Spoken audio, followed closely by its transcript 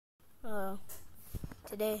Uh,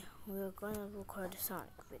 Today we're going to record a Sonic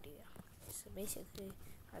video. So basically,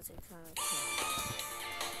 as a Sonic channel.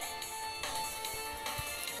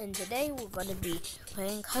 And today we're going to be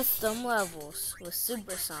playing custom levels with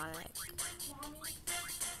Super Sonic.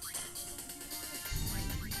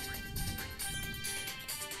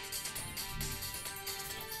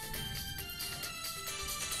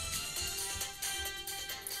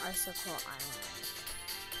 Icicle Island.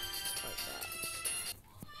 Like that.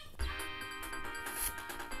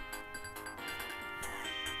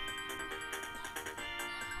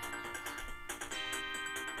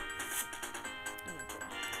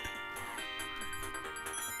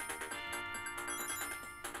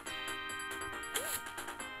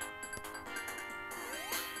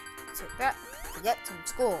 Take that to get some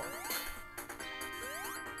score.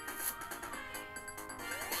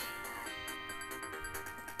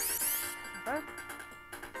 Okay.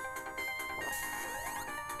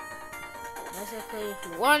 Basically, if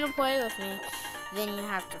you want to play with me, then you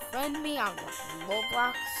have to friend me on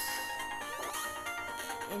Roblox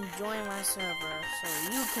and join my server so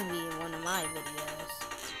you can be in one of my videos.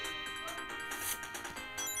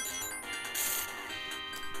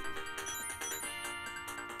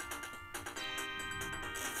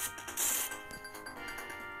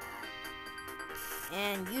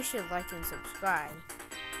 And you should like and subscribe.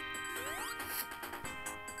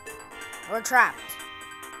 We're trapped.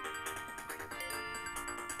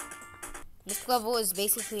 This level is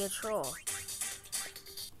basically a troll.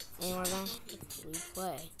 And we're going to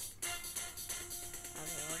replay. Okay,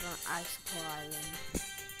 we're on Icicle Island.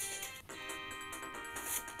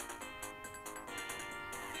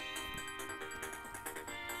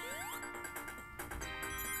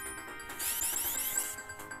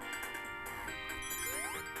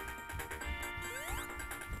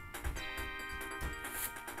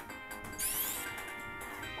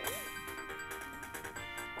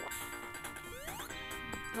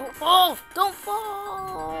 Don't fall! Don't fall!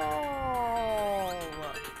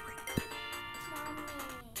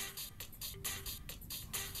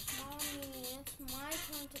 Mommy, it's my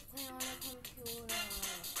turn to play on a computer.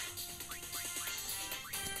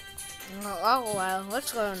 Oh well,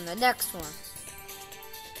 let's go on the next one.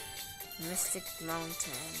 Mystic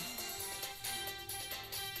Mountain.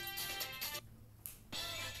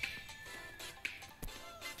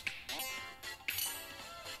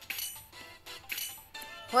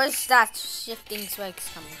 Where's that shifting spikes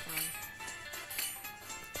coming from?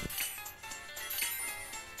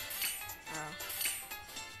 Oh.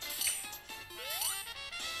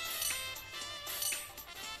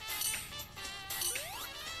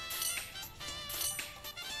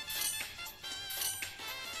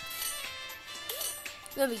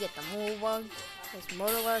 Let me get the Motorbug, because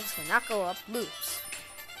Motorbugs cannot go up loops.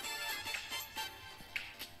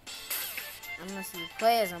 Unless you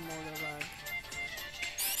play as a Motorbug.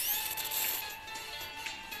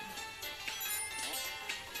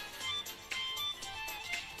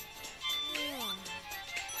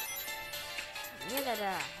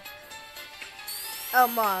 Oh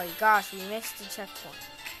my gosh, we missed the checkpoint.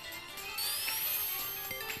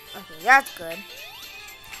 Okay, that's good.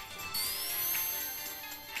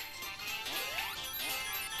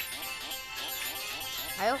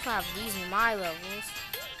 I also have these in my levels.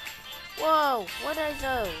 Whoa, what are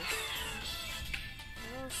those?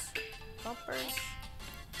 Those bumpers?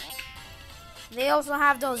 They also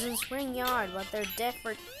have those in Spring Yard, but they're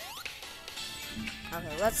different.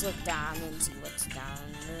 Okay, let's look down and see what's down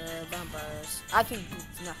the bumpers. I can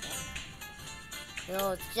do nothing.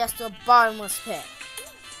 So it's just a bottomless pit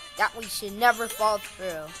that we should never fall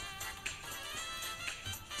through.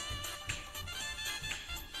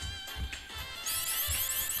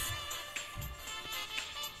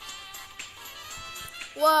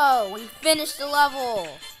 Whoa, we finished the level.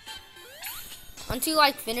 Once you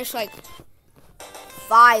finish 5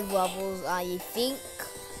 levels, I think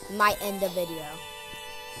we might end the video.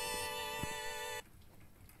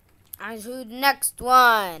 On to the next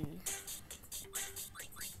one.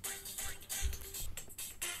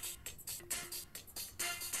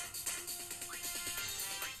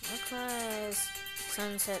 Next one is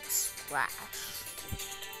Sunset Splash.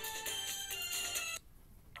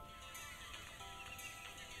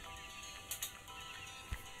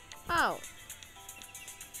 Oh.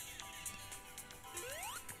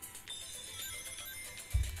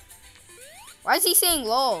 Why is he saying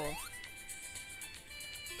lol?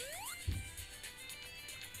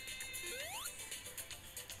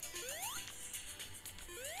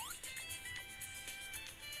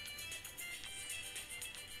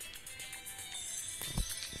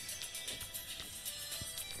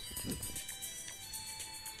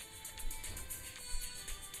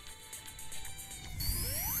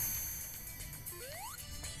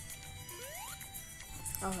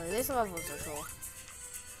 Okay, this levels are cool.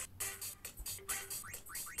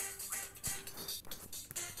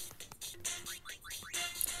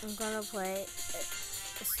 I'm gonna play a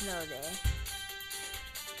snow day.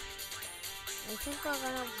 I think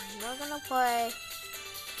we're gonna play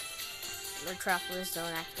Metropolis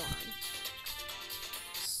Zone Act 1.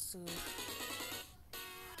 Soon.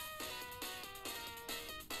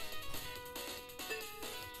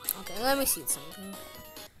 Okay, let me see something.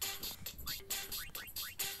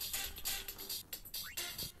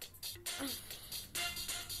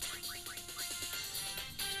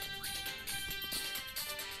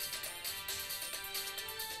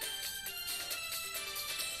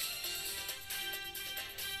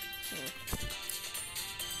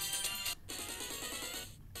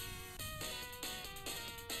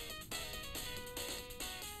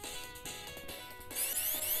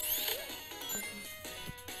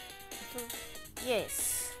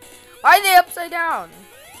 Yes. Why are they upside down?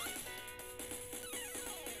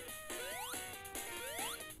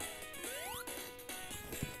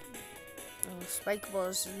 Spike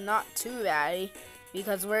balls is not too bad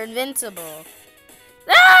because we're invincible.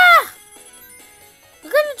 Ah!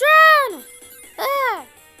 We're gonna drown! Ah!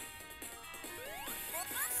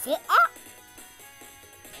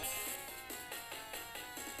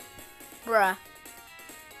 Bruh.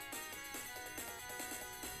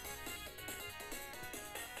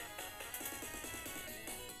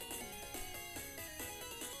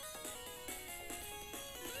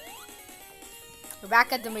 We're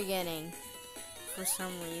back at the beginning for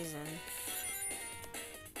some reason.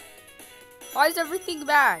 Why is everything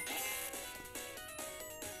back?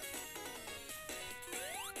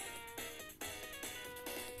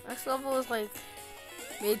 This level is like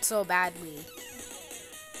made so badly.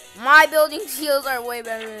 My building skills are way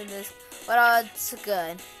better than this, but it's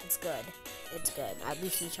good. It's good. It's good. At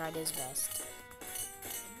least he tried his best.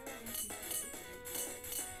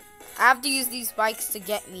 I have to use these spikes to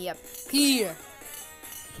get me up here.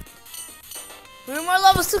 3 more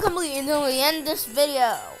levels to complete until we end this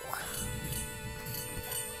video.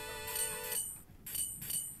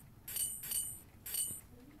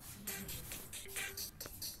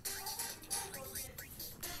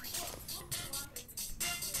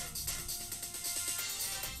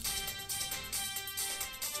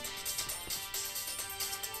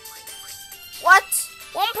 What?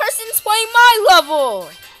 One person's playing my level.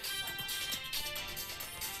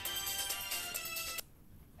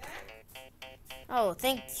 Oh,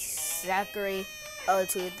 thanks, Zachary. Oh,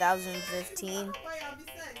 2015.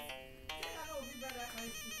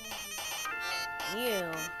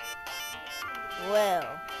 You will.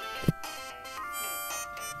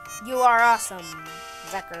 You are awesome,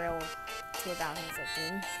 Zachary.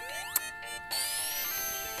 2015.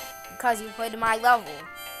 Because you played my level.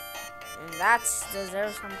 And that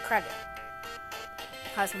deserves some credit.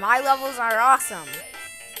 Because my levels are awesome.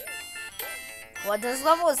 Well, this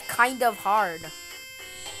level is kind of hard.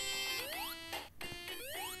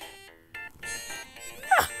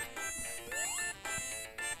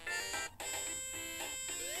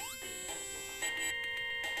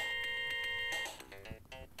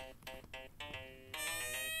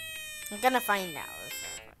 I'm gonna find out if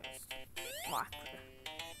that part is walkthrough.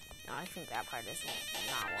 No, I think that part is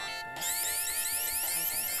not walkthrough. I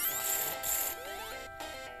think it's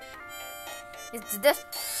walkthrough. It's this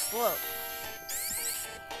slope.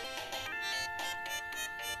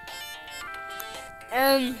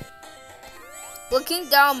 Looking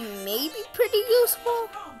down may be pretty useful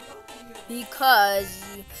because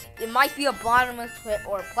it might be a bottomless pit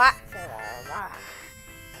or platform.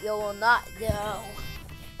 You will not know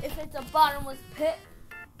if it's a bottomless pit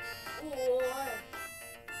or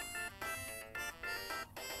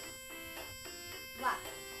platform.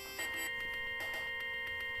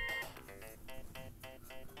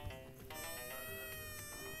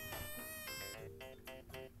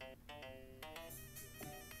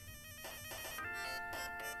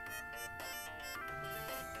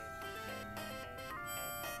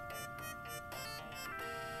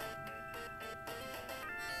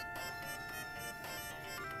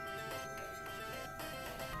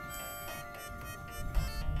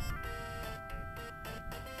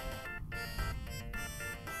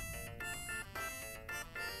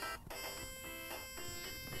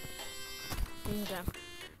 Okay.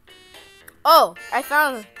 Oh, I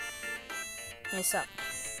found this up.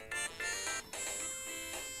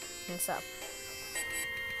 This up.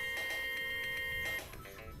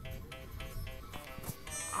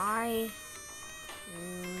 I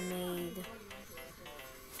made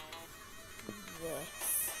this.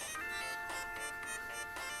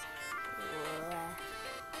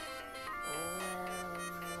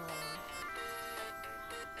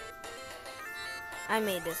 I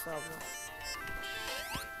made this level.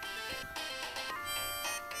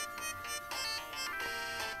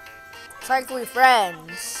 Cycling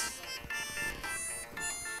friends.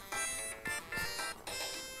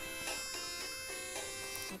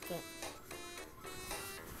 Okay.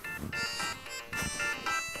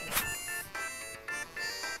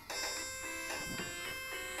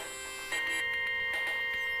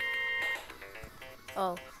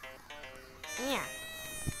 Oh. Yeah.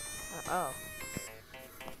 Oh.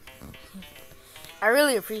 I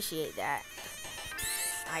really appreciate that.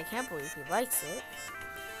 I can't believe he likes it.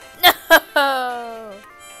 No!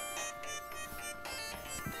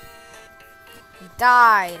 He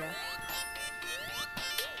died.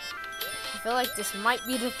 I feel like this might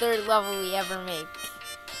be the third level we ever make.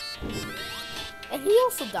 And he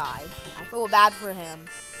also died. I feel bad for him.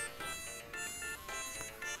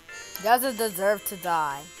 He doesn't deserve to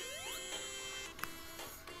die.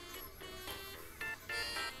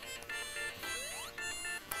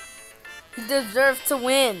 He deserves to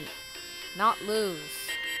win, not lose.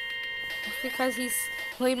 Just because he's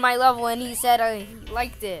played my level and he said he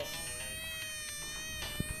liked it.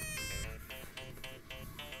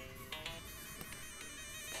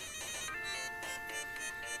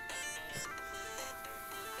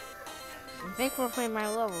 Thanks for playing my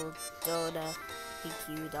level, Dota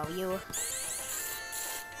PQW.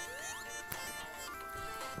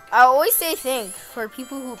 I always say thanks for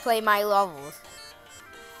people who play my levels.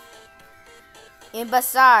 And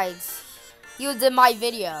besides, he was in my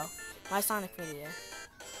video, my Sonic video.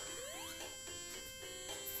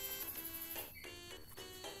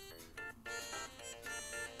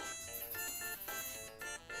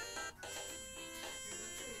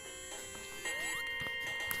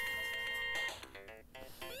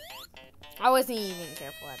 I wasn't even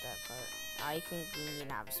careful at that part. I think we need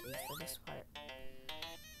to have a speed for this part.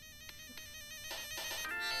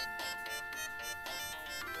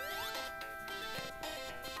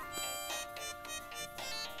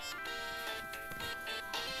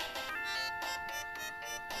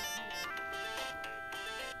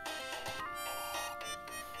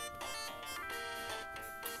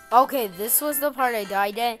 Okay, this was the part I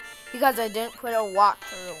died in because I didn't put a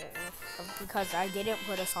walkthrough. Because I didn't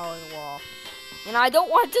put a solid wall. And I don't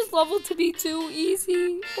want this level to be too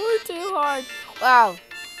easy or too hard. Wow.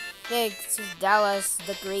 Thanks to Dallas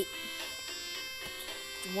the Great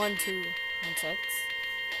 1216.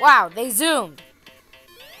 Wow, they zoomed.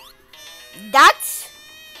 That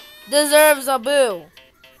deserves a boo.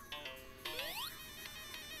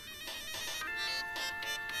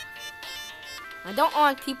 I don't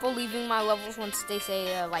want people leaving my levels once they say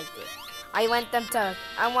they liked it. I want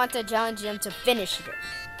to challenge them to finish it.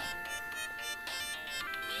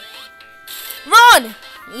 Run!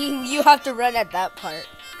 You have to run at that part,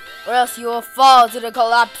 or else you will fall to the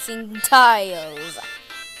collapsing tiles.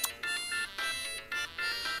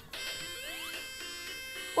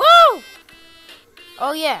 Woo!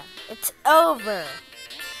 Oh yeah, it's over.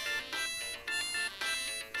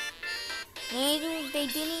 They didn't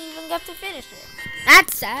even get to finish it.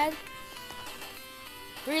 That's sad.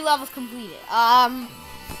 3 levels completed. I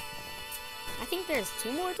think there's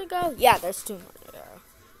 2 more to go. Yeah, there's 2 more to go.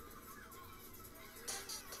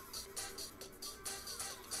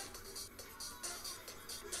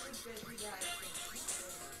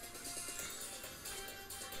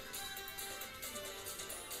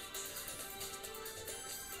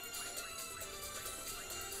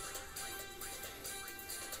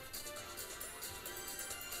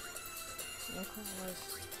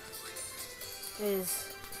 Is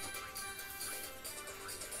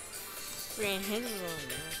Green Hill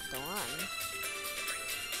Zone Act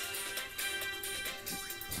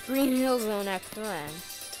 1. Green Hill Zone Act 1.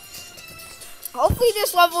 Hopefully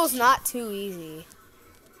this level is not too easy.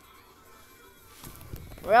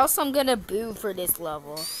 Or else I'm gonna boo for this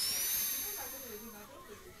level.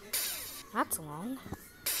 That's long.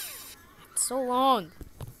 That's so long.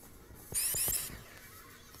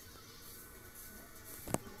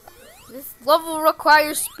 This level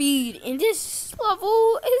requires speed, and this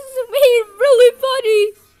level is made really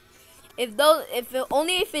funny.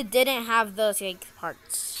 Only if it didn't have those like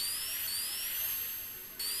parts.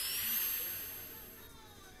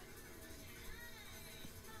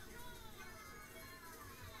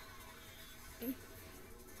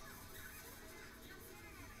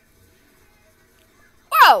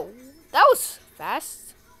 Wow, that was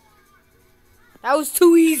fast. That was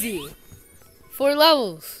too easy. 4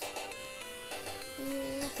 levels.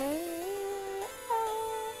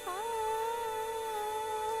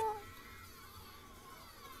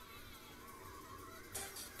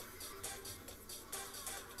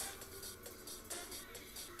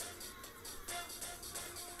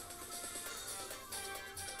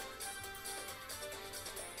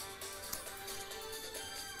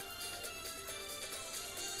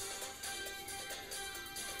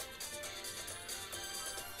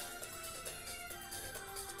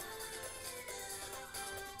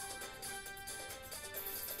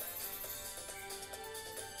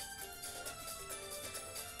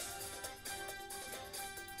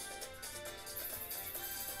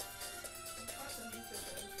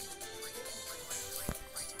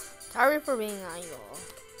 Sorry for being idle.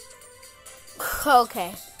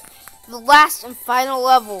 Okay. The last and final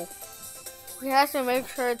level. We have to make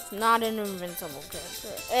sure it's not an invincible character.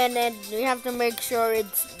 And then we have to make sure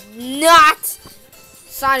it's not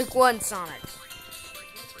Sonic 1 Sonic.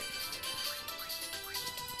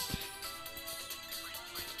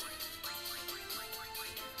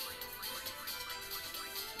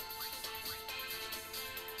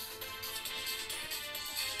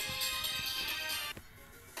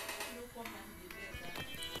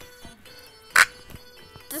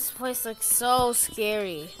 This place looks so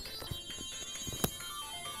scary.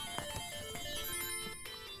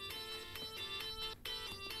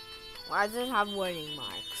 Why does it have warning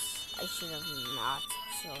marks? I should have not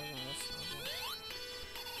shown this level.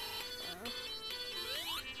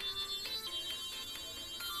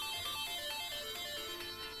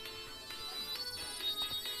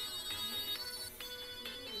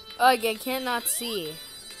 Ugh, I cannot see.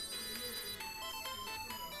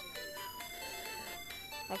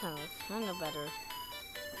 That kind of better.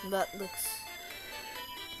 That looks.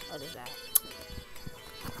 What is that?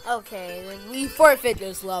 Okay, then we forfeit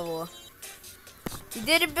this level. We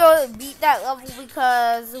didn't beat that level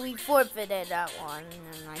because we forfeited that one.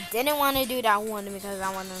 And I didn't want to do that one because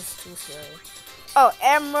that one was too scary. Oh,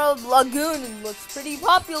 Emerald Lagoon looks pretty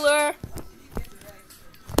popular.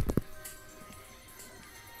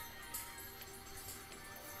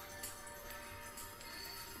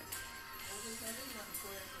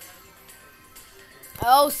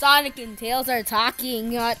 Oh, Sonic and Tails are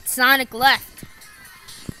talking. Sonic left.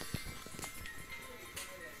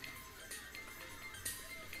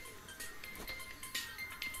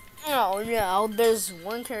 Oh no, there's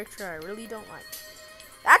one character I really don't like.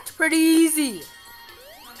 That's pretty easy.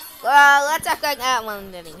 Let's act like that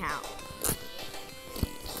one didn't count.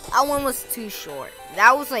 That one was too short.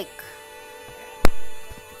 That was like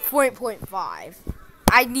 4.5.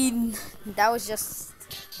 That was just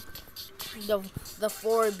the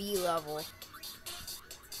 4B level.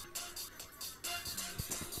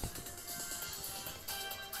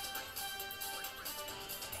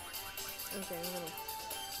 Okay,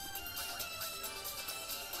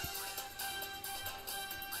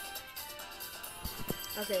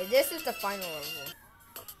 okay, this is the final level.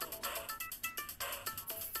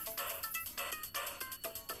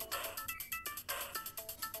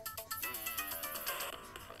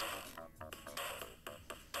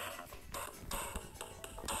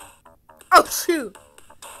 Oh shoot!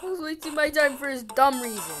 I was wasting my time for his dumb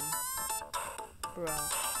reason.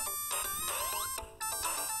 Bruh.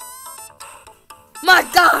 My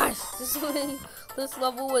gosh! This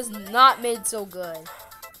level was not made so good.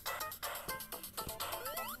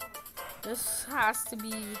 This has to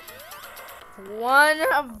be one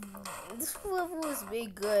of this level is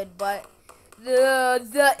made good, but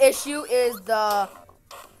the issue is the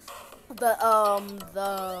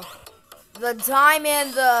time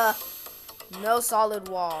and the no solid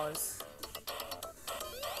walls.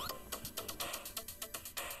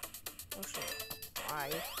 Oh shit!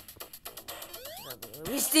 Why?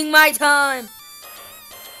 Wasting my time.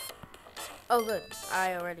 Oh good,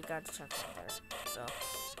 I already got the checkpoint there, so.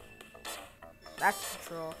 Back to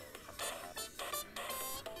control.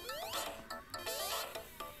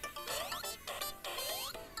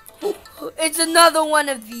 Ooh, it's another one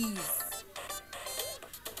of these.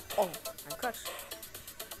 Oh, I crushed.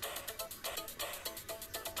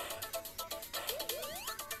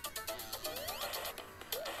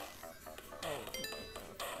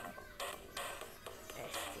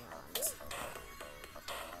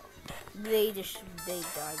 They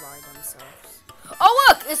die by themselves. Oh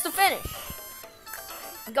look, it's the finish.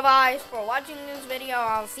 Goodbye for watching this video.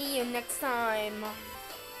 I'll see you next time.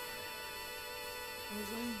 We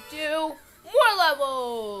do more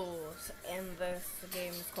levels. And this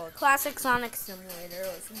game is called Classic Sonic Simulator.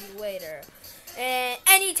 I'll see you later. And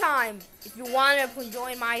anytime, if you want to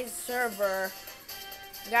join my server,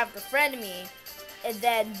 you have to friend me and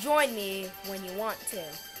then join me when you want to.